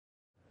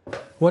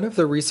One of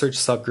the research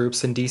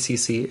subgroups in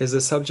DCC is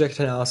a subject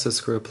analysis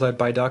group led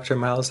by Dr.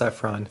 Miles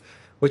Efron,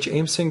 which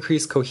aims to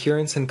increase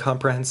coherence and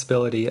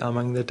comprehensibility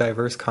among the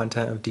diverse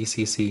content of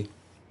DCC.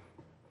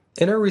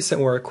 In our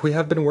recent work, we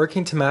have been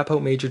working to map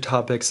out major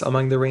topics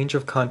among the range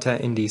of content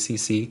in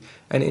DCC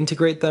and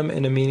integrate them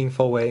in a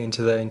meaningful way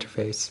into the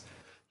interface.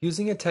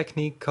 Using a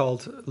technique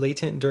called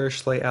latent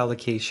Dirichlet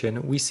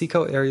allocation, we seek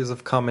out areas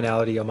of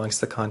commonality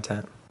amongst the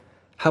content.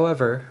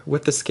 However,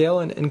 with the scale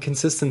and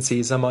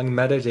inconsistencies among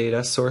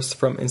metadata sourced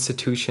from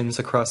institutions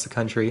across the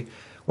country,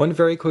 one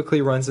very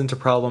quickly runs into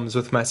problems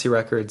with messy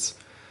records,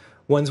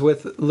 ones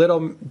with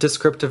little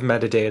descriptive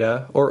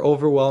metadata or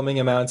overwhelming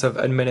amounts of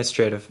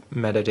administrative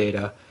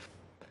metadata.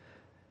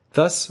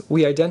 Thus,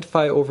 we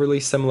identify overly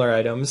similar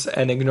items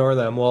and ignore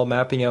them while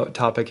mapping out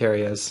topic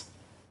areas.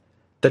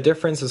 The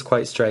difference is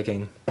quite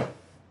striking.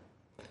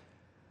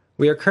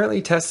 We are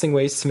currently testing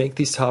ways to make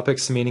these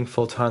topics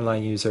meaningful to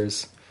online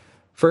users.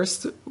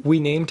 First, we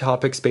name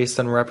topics based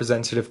on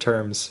representative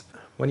terms.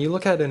 When you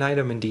look at an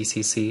item in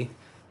DCC,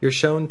 you're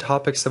shown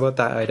topics about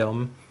that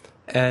item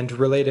and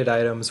related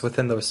items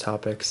within those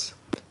topics.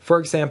 For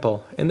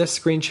example, in this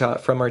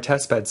screenshot from our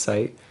testbed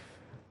site,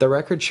 the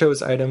record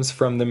shows items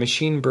from the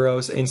Machine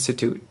Burroughs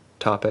Institute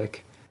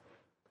topic.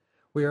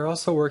 We are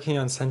also working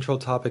on central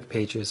topic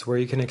pages where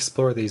you can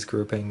explore these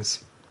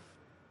groupings.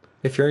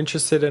 If you're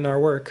interested in our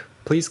work,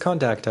 please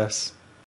contact us.